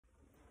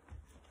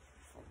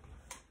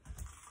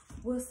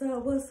What's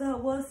up, what's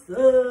up, what's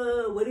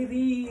up? What it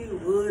is?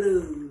 What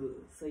up?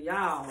 So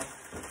y'all,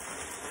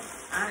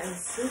 I am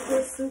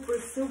super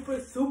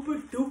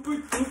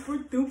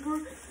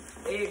duper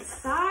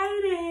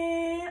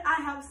excited. I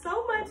have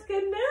so much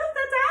good news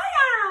to tell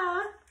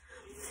y'all.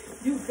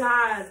 You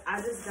guys,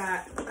 I just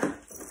got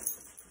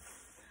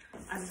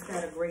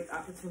a great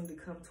opportunity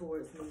come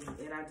towards me,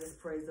 and I just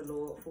praise the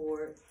Lord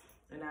for it,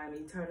 and I'm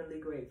eternally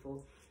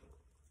grateful.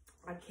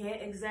 I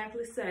can't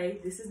exactly say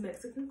this is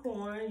Mexican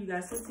corn. You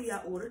guys can see I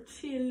ordered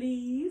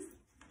chilies.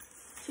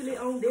 Chili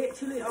on deck,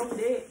 chili on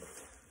deck.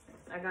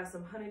 I got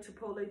some honey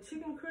chipotle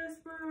chicken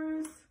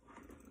crispers.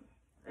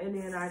 And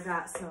then I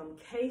got some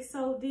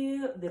queso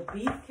dip, the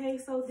beef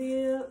queso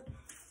dip.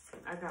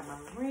 I got my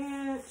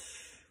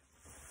ranch.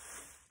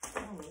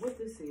 I don't know what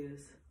this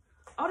is.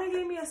 Oh, they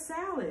gave me a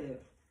salad.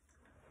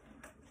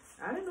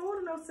 I didn't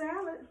order no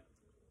salad.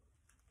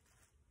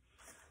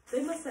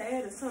 They must have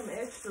added something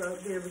extra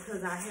up there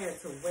because I had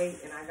to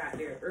wait and I got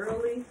there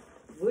early,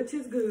 which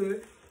is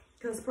good,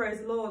 because praise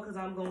the Lord, because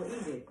I'm going to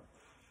eat it.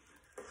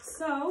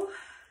 So,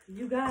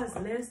 you guys,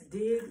 let's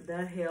dig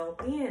the hell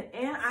in.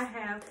 And I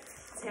have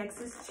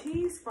Texas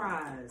cheese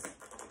fries.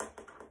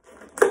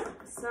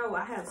 So,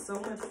 I have so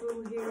much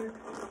food here.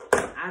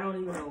 I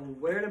don't even know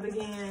where to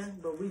begin,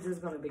 but we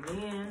just going to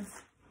begin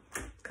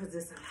because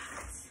it's a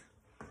lot.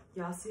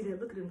 Y'all see that?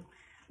 Look at them.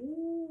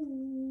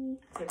 Ooh,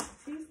 Texas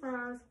cheese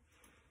fries.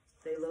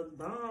 They look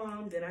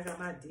bomb. Then I got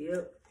my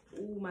dip.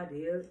 Ooh, my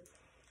dip.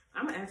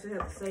 I'm going to actually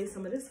have to save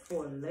some of this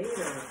for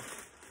later.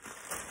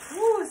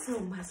 Ooh, it's so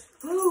much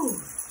food.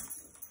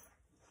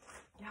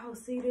 Y'all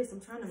see this?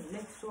 I'm trying to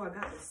make sure I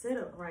got the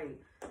setup right.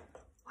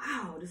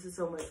 Wow, this is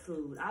so much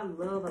food. I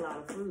love a lot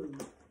of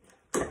food.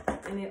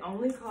 And it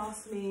only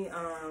cost me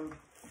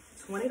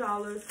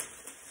 $20,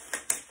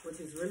 which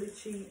is really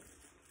cheap.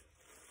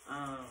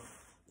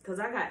 Because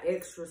I got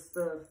extra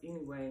stuff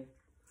anyway.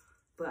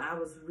 But I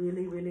was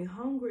really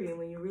hungry. And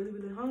when you're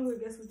really hungry,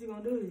 guess what you're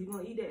going to do? You're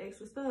going to eat that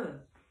extra stuff.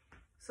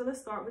 So let's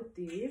start with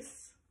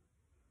this.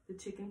 The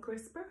chicken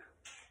crisper.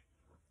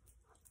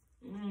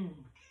 You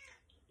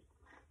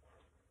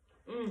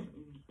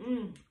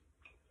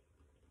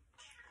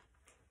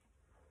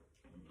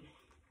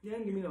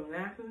didn't give me no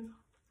napkins.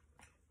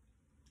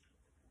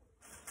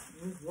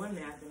 Just one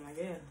napkin, I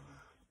guess.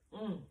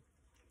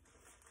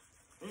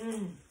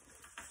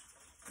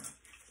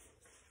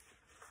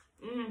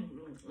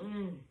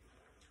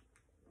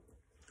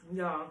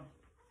 Y'all,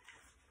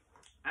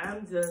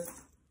 I'm just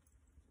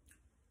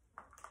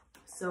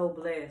so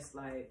blessed,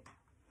 like,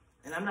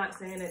 and I'm not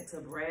saying it to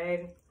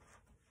brag.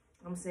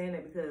 I'm saying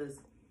it because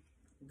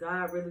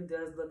God really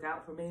does look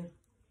out for me.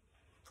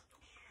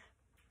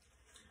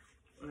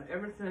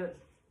 Ever since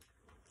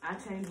I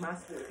changed my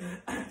spirit,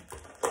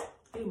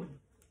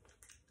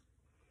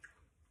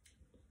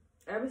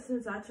 ever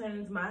since I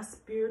changed my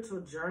spiritual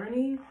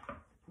journey,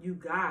 you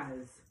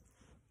guys,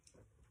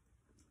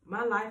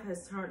 my life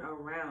has turned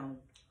around.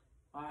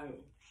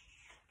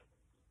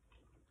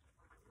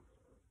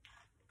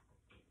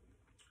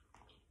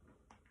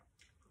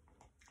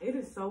 It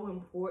is so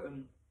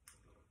important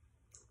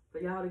for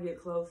y'all to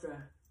get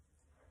closer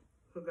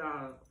to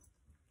God.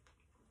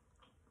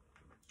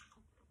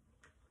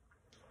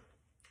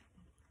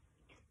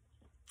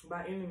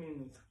 By any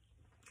means.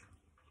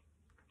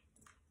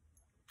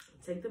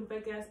 Take them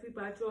fake ass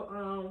people out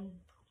your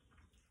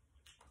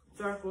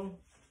circle.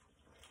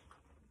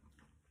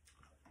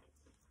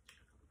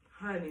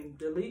 Honey,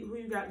 delete who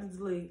you got to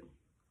delete.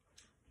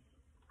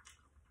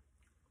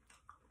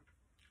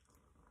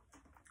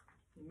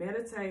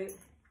 Meditate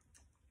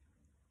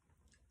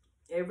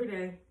every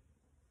day.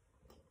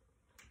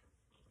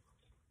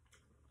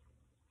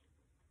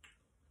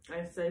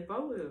 And stay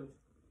focused.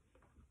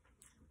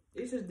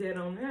 It's just dead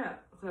on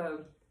that.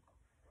 Because,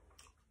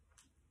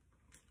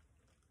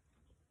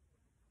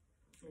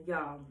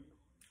 y'all,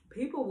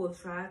 people will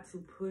try to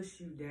push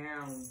you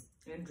down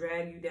and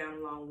drag you down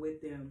along with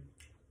them.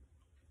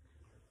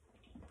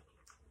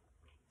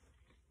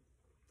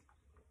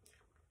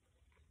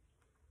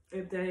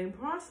 If they ain't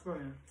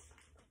prospering.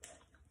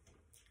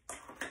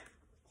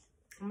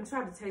 I'm going to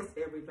try to taste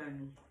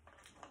everything.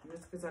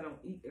 Just because I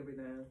don't eat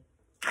everything.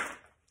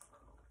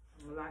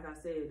 Like I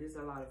said, this is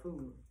a lot of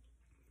food.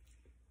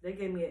 They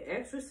gave me an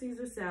extra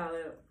Caesar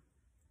salad.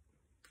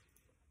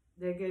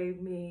 They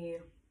gave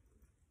me...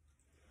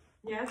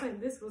 Yeah, I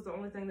think this was the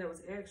only thing that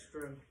was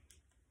extra.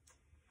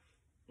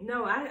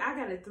 No, I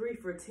got it 3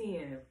 for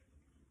 $10.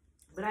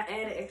 But I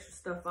added extra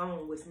stuff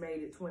on, which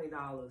made it $20.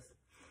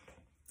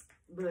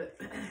 But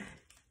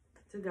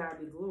to God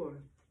be the glory.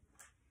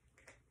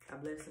 I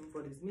bless him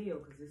for this meal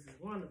because this is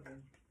wonderful.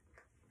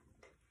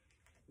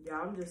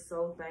 Y'all, I'm just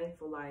so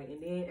thankful. Like,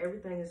 and then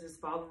everything is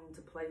just falling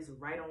into place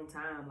right on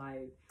time.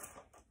 Like,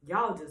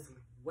 y'all just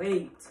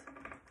wait.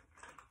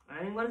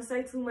 I ain't gonna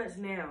say too much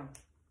now.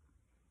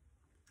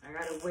 I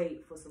gotta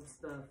wait for some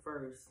stuff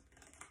first.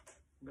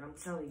 But I'm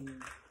telling you,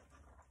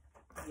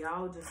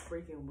 y'all just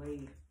freaking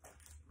wait.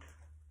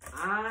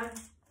 I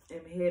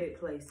am headed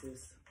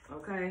places,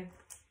 okay?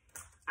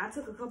 I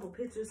took a couple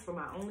pictures for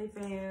my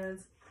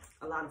OnlyFans.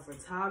 A lot of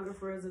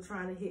photographers are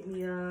trying to hit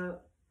me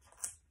up.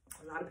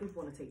 A lot of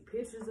people want to take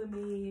pictures of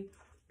me.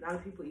 A lot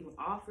of people even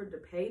offered to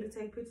pay to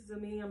take pictures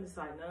of me. I'm just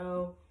like,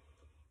 no,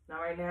 not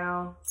right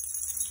now.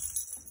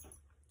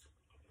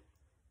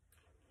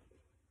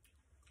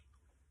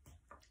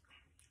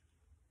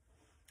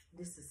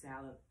 This is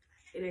salad.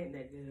 It ain't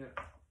that good.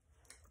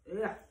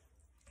 Ugh.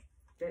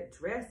 That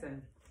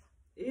dressing.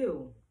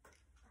 Ew.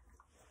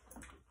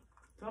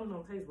 Something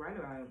don't taste right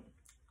about it.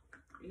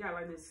 You got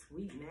like this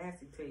sweet,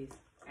 nasty taste.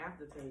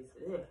 Aftertaste.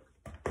 Ugh.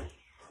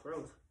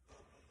 Gross.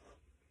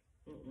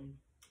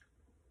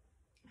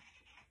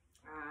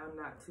 I'm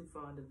not too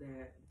fond of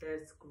that.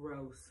 That's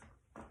gross.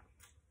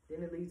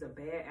 Then it leaves a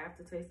bad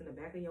aftertaste in the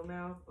back of your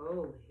mouth.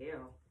 Oh,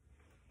 hell.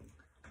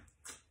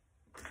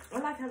 I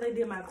like how they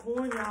did my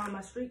corn, y'all.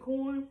 My street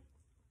corn.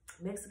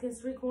 Mexican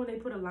street corn. They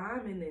put a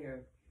lime in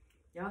there.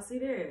 Y'all see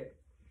that?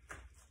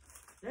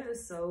 That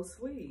is so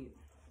sweet.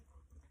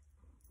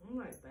 I'm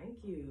like,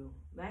 thank you.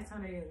 Last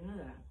time they didn't know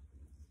that.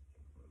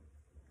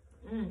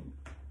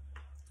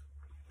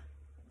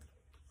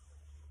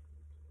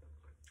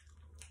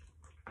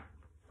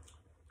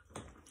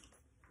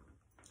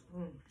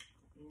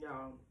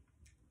 Y'all,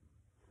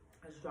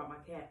 I just dropped my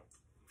cat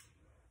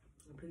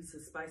a piece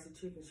of spicy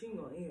chicken. She ain't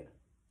gonna eat it.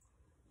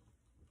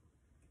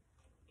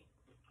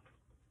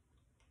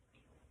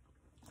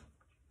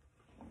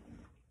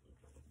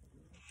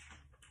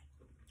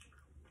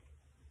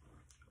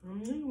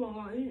 You won't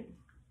gonna eat.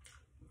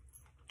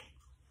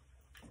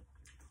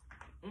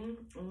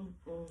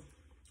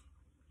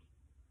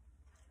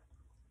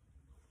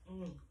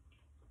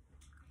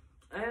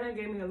 And they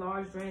gave me a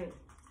large drink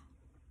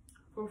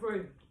for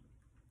free.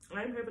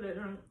 I didn't pay for that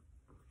drink.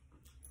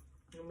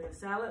 Give me a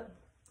salad.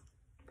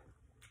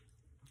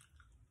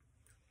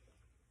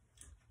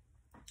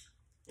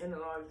 And a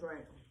large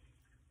drink.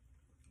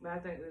 But I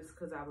think it's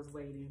because I was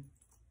waiting.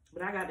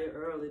 But I got there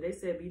early. They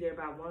said be there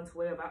by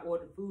 1:12. I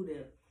ordered food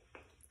at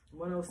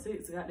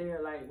 1:06. Got there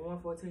at like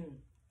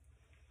 1:14.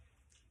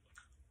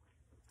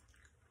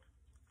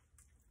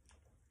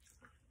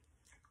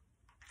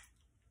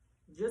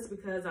 Just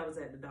because I was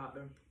at the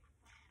doctor.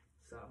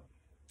 So.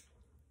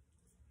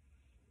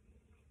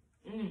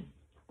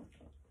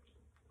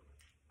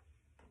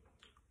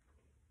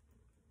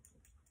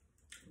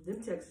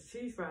 Them Texas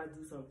cheese fries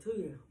do something to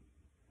you.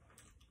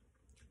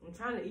 I'm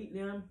trying to eat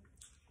them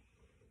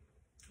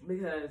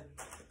because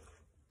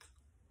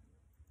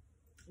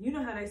you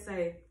know how they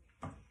say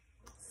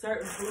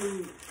certain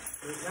food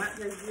does not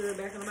taste good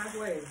back in the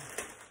microwave.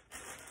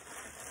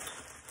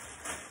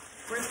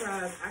 French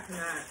fries, I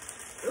cannot.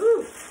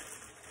 Ooh,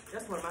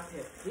 that's one of my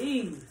pet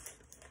peeves.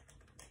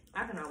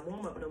 I cannot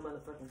warm up no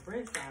motherfucking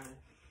French fries.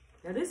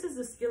 Now this is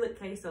a skillet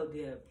queso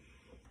dip.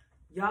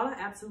 Y'all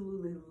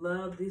absolutely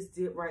love this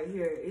dip right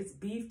here. It's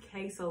beef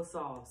queso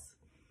sauce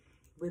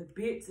with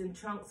bits and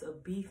chunks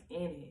of beef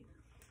in it.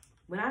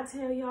 When I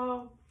tell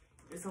y'all,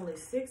 it's only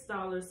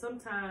 $6,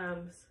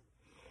 sometimes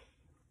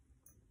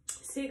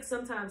 6,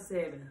 sometimes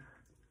 7.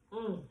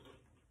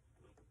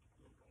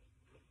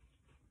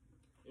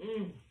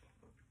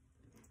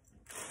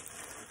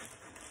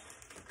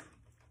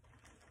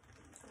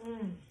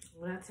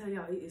 When I tell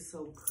y'all it is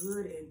so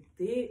good and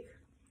thick,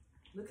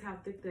 look how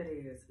thick that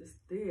is. It's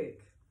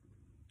thick.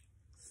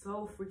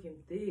 So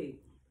freaking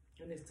thick.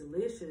 And it's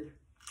delicious.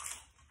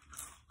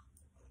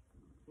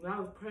 When I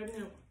was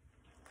pregnant,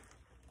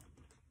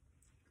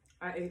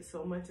 I ate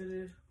so much of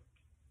this.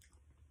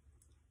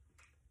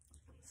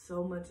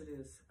 So much of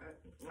this.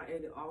 I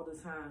ate it all the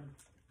time.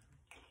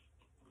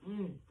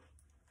 Oh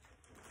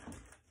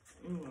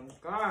my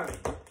God.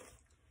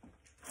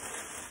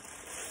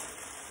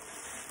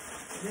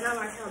 Then I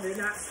like how they're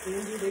not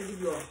stingy. They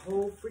give you a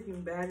whole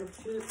freaking bag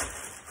of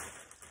chips.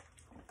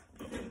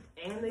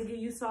 And they give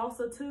you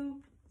salsa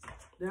too.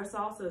 Their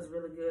salsa is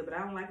really good, but I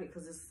don't like it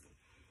because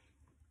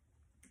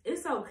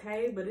it's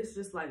okay, but it's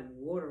just like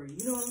watery.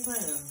 You know what I'm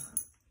saying?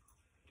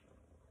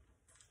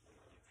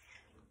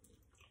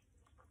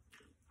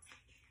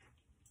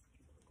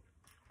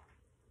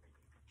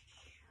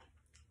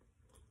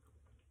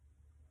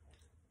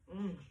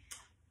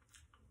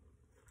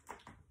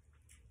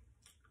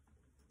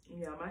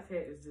 Yeah, my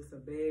cat is just a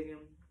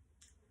begging.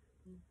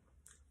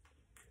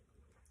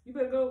 You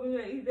better go over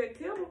there and eat that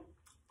kibble.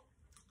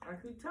 I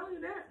keep telling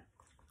you that.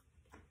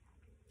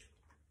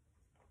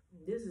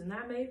 This is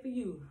not made for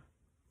you.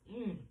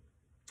 You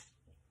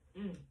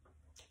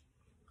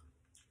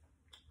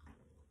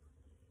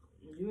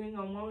ain't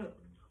gonna want it.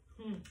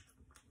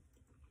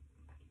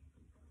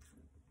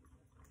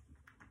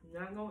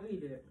 You're not gonna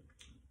eat it.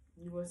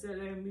 You gonna sit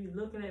there and be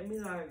looking at me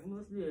like,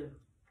 what's this?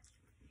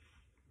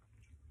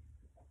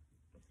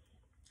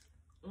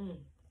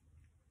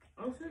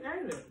 I'm sure I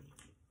ate it.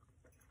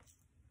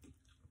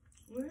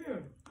 Well,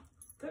 here,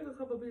 take a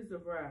couple pieces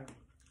of fries.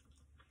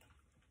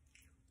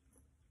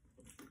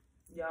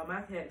 Y'all,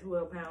 my cat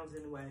 12 pounds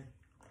anyway.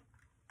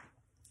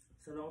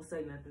 So don't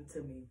say nothing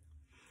to me.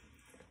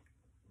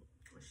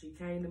 She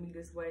came to me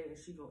this way and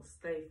she gonna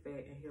stay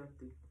fat and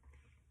healthy.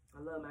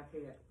 I love my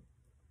cat.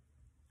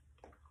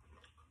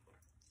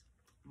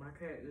 My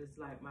cat is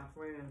like my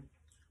friend.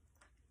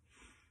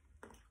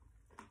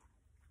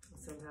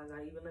 Sometimes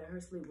I even let her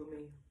sleep with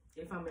me.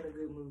 If I'm in a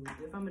good mood.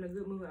 If I'm in a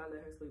good mood, I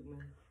let her sleep with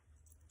me.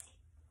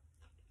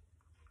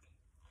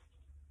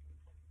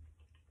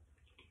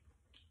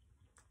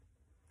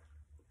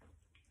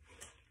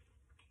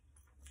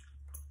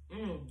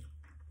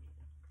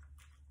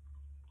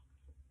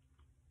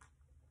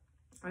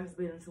 I just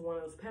bit into one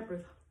of those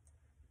peppers.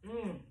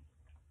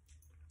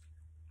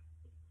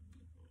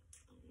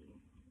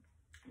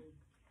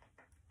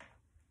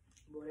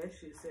 Boy, that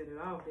shit set it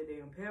off, that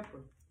damn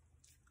pepper.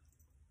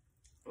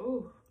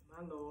 Oh,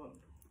 my Lord.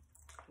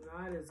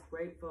 God is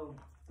grateful.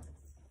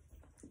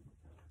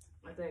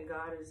 I think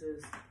God is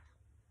just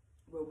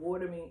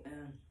rewarding me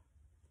and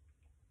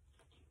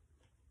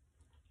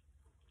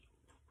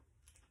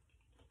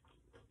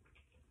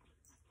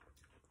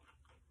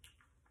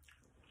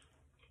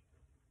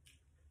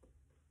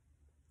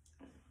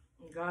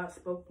God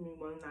spoke to me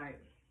one night,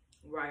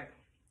 right,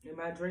 in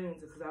my dreams,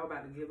 because I was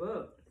about to give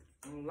up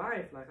on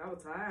life. Like, I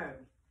was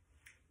tired,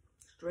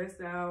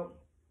 stressed out.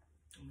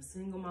 I'm a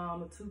single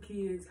mom of 2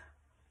 kids.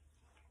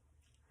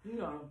 You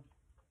know,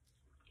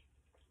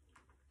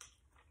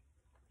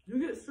 you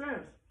get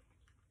stressed.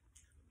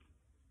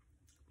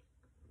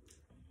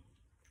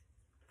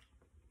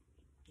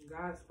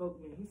 God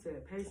spoke to me. He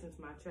said, patience,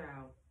 my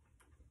child.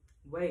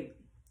 Wait.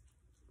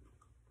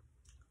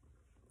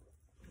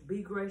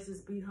 Be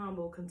gracious, be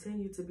humble,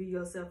 continue to be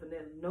yourself, and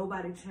let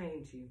nobody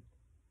change you.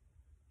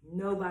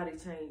 Nobody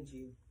change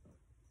you.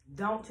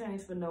 Don't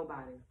change for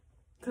nobody.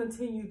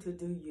 Continue to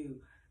do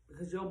you,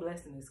 because your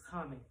blessing is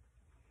coming.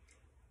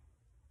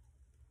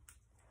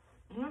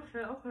 And I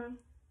said, okay.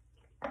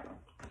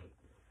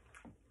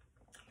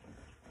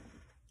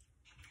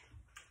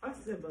 I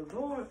said, but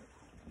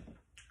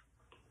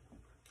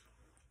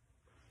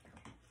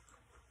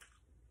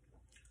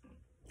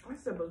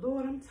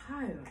Lord, I'm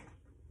tired.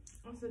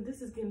 I said,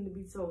 this is getting to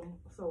be so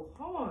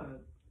hard.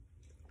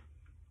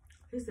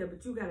 He said,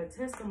 but you got a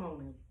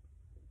testimony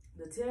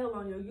to tell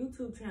on your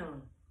YouTube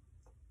channel.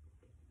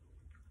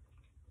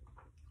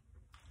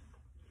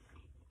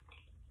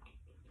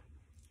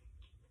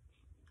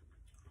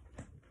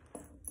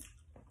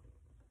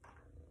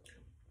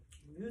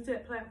 Use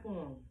that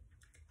platform.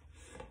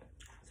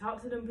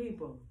 Talk to them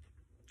people.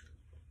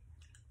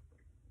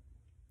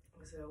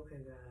 I said,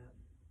 okay, God.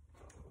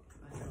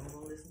 I said, I'm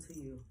going to listen to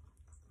you.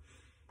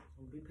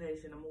 I'm gonna be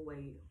patient. I'm going to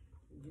wait.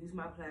 Use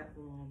my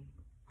platform.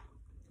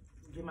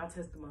 Give my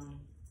testimony.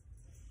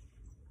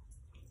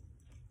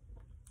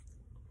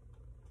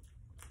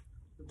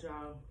 But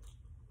y'all,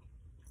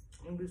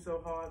 it can be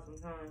so hard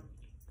sometimes.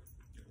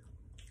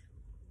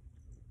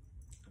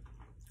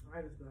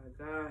 I just be like,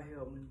 God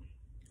help me.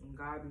 And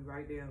God be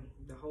right there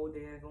the whole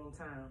daggone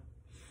time.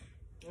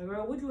 And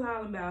girl, what you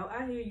hollering about?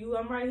 I hear you.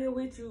 I'm right here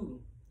with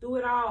you. Do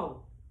it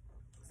all.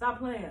 Stop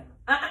playing.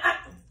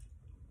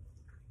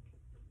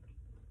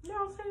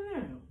 Y'all say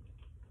that.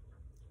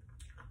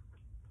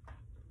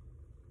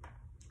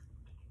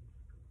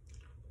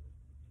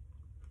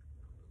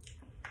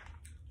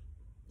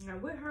 Now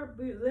with her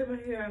living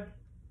here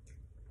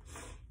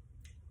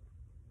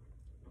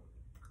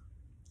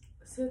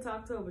since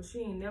October, she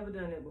ain't never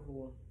done it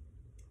before.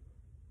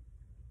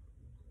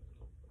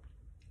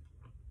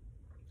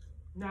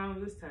 Now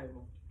on this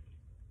table.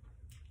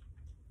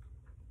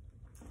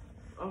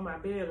 On my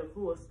bed, of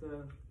course,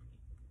 because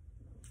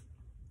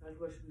that's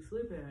where she be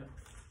sleeping at.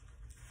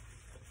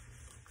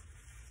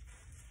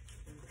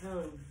 I'm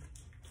telling you.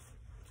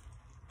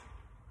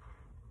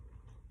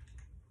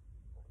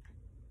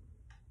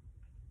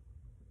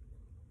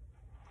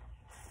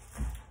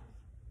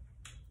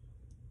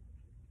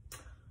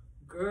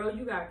 Girl,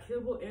 you got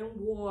kibble and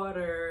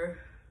water.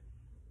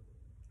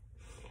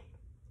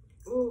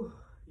 Ooh,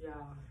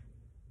 y'all.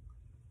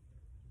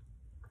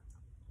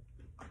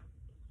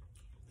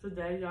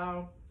 Today,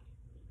 y'all,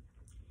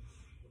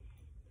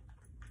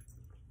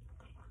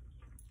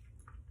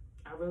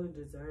 I really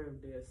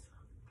deserve this.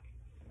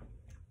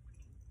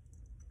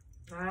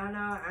 I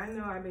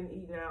know I've been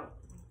eating out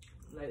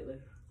lately,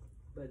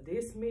 but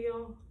this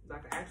meal,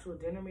 like an actual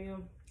dinner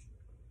meal,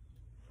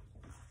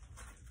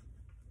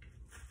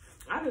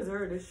 I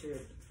deserve this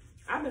shit.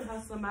 I've been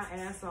hustling my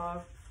ass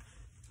off.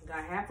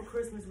 Got half of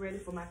Christmas ready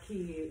for my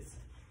kids.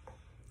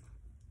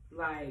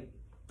 Like,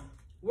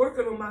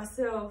 working on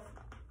myself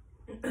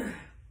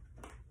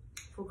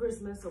for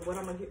Christmas, or what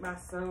I'm gonna get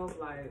myself.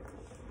 Like,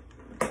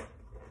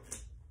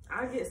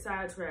 I get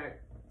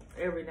sidetracked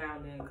every now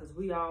and then, because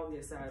we all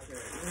get sidetracked.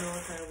 You know what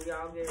I'm saying? We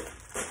all get,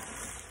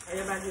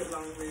 everybody get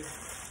lonely.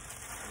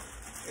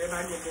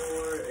 Everybody get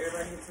bored.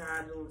 Everybody get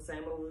tired of doing the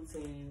same old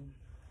routine.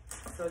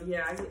 So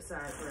yeah, I get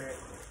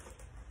sidetracked.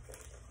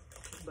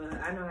 But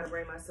I know how to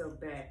bring myself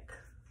back.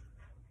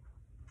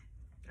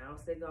 I don't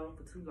stay gone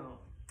for too long.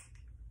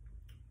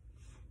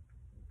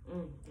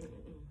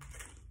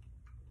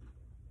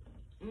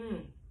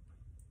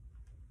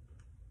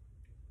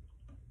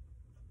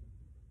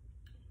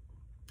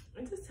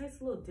 It just tastes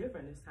a little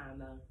different this time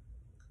though.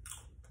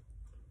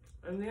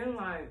 And then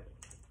like,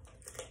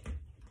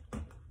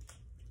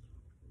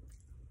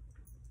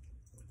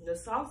 The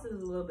sauce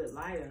is a little bit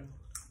lighter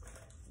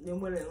than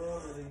what it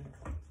normally is.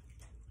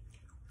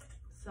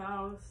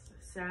 Sauce,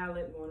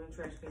 salad, going in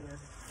trash can. I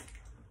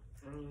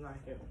don't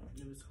like it.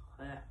 It was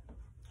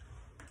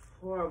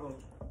horrible.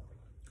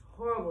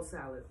 Horrible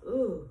salad.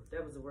 Ugh,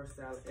 that was the worst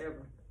salad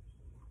ever.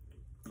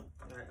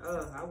 Like,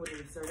 I wouldn't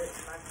even serve that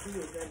to my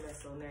kids. That mess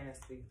so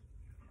nasty.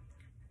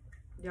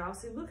 Y'all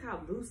see, look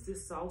how loose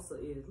this salsa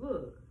is.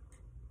 Look.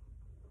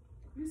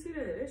 You see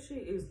that? That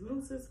shit is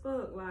loose as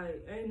fuck.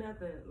 Like, ain't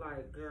nothing.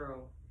 Like,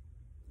 girl.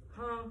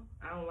 Huh?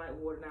 I don't like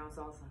watered down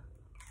salsa.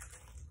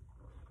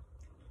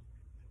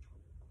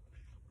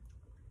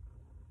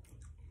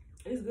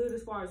 It's good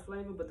as far as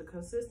flavor, but the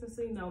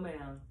consistency, no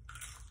ma'am.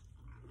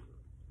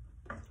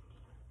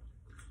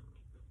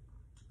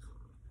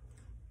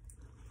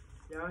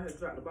 Y'all have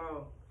dropped the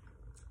ball.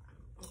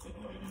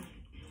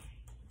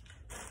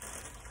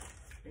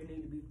 It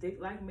need to be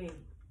thick like me.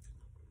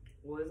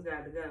 Well, it's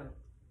got to go.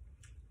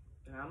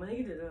 And I'm gonna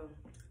eat it though.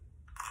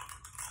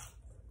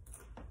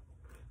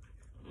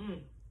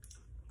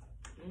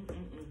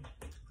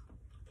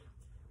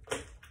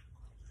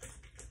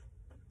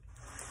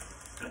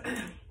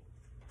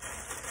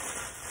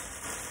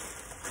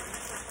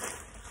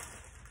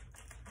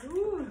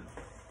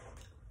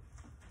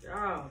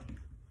 Y'all.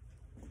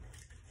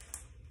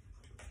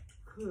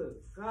 Good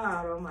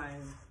God almighty.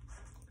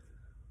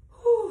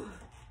 Whew.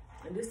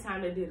 And this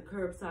time they did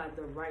curbside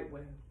the right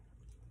way.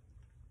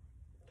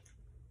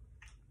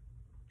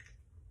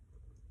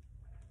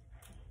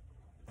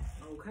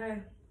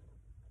 Okay.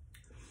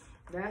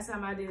 Last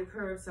time I did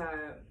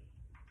curbside,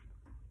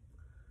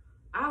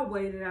 I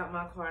waited out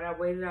my car, and I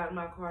waited out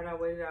my car, and I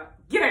waited out.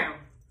 Get down!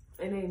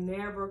 And they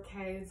never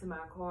came to my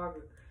car.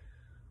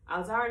 I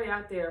was already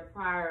out there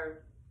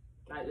prior,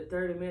 like the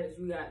 30 minutes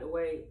you got to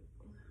wait.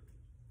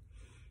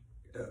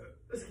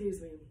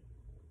 Excuse me.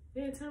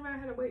 Then turn around, I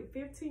had to wait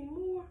 15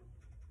 more.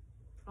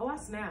 Oh, I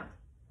snapped.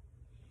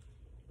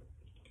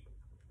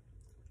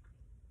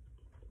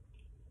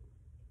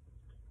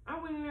 I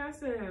went in there, I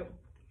said,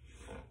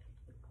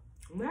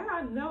 now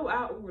I know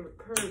I ordered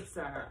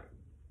curbside.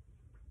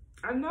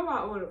 I know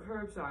I ordered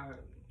curbside.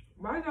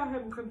 Why y'all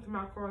haven't come to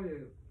my car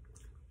yet?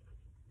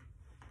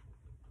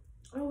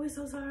 Oh, we're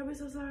so sorry, we're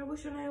so sorry.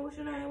 What's your name? What's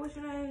your name? What's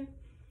your name?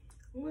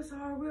 We're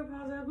sorry, we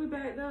apologize, we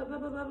backed up, blah,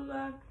 blah, blah, blah,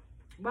 blah.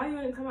 Why you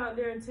didn't come out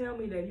there and tell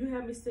me that? You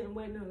had me sitting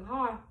waiting in the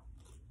car.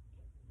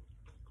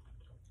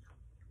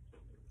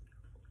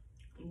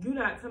 You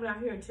not coming out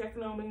here and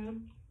checking on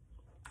me?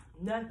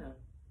 Nothing.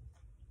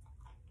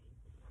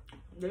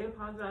 They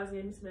apologized,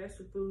 gave me some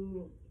extra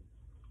food.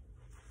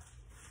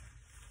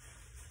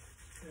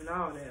 And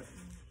all that.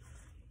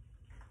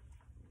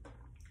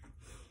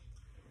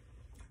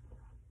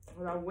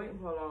 But I was waiting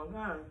for a long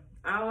time.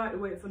 I don't like to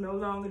wait for no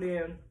longer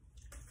than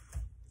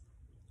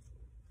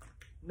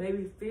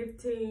maybe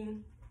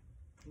 15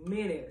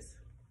 minutes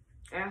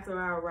after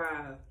I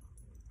arrive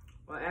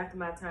or after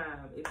my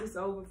time. If it's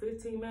over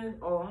 15 minutes,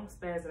 oh, I'm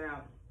spazzing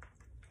out.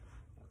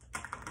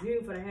 You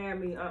ain't finna have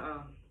me,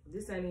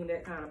 this ain't even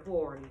that kind of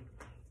party.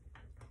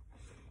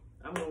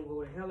 I'm gonna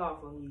go the hell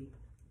off on you.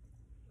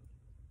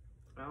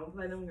 I don't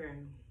play them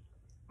games.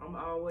 I'm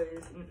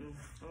always,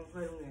 I don't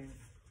play them games.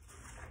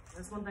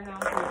 That's one thing I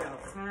don't play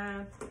about.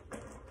 Time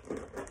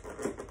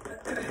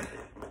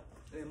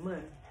and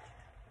money.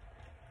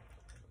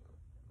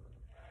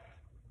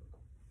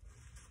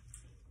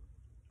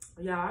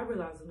 Yeah, I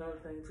realized another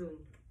thing too.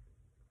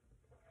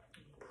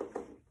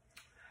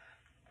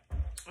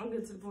 I'm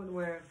getting to the point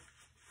where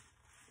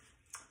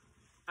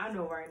I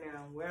know right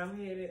now where I'm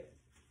headed.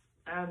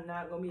 I'm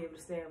not gonna be able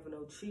to stand for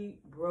no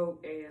cheap,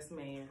 broke ass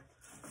man.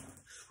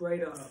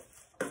 Straight up.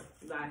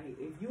 Like,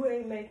 if you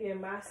ain't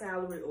making my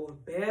salary or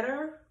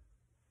better,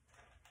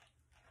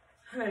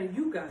 honey,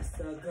 you got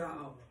to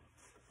go.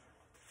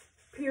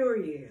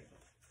 Period.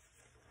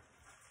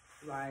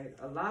 Like,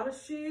 a lot of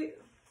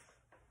shit.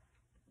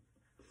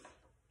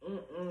 A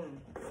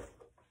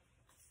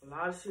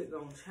lot of shit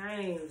gonna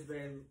change,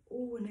 baby.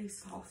 Ooh, and they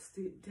sauced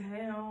it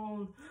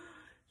down.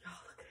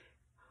 Y'all look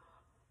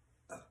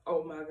at it.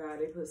 Oh my God,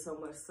 they put so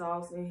much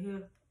sauce in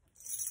here.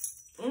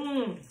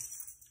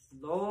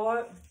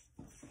 Lord.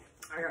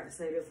 I got to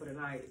say that for the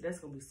night. That's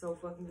gonna be so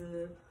fucking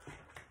good.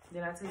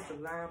 Then I taste the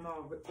lime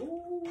already.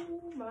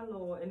 Ooh, my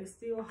Lord. And it's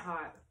still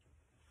hot.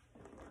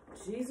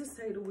 Jesus,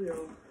 take the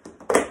wheel.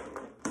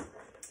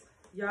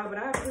 Y'all, but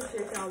I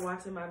appreciate y'all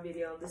watching my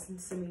video. Listen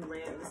to me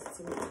rant.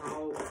 Listen to me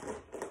talk.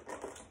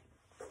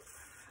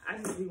 I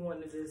just be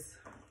wanting to just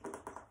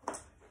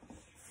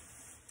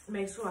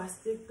make sure I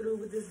stick through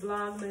with this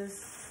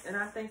Vlogmas. And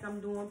I think I'm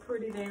doing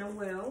pretty damn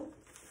well.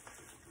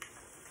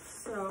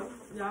 So,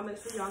 y'all make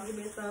sure y'all give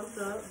me a thumbs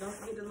up. Don't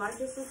forget to like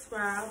and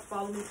subscribe.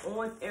 Follow me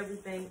on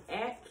everything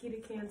at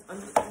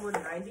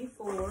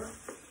KitaKens_94.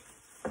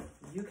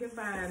 You can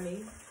find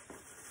me.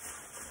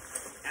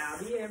 I'll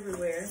be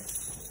everywhere.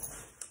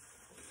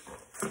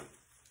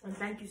 And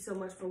thank you so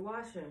much for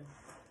watching.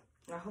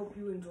 I hope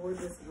you enjoyed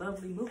this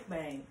lovely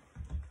mukbang.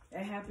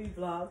 And happy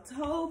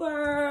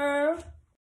Vlogtober!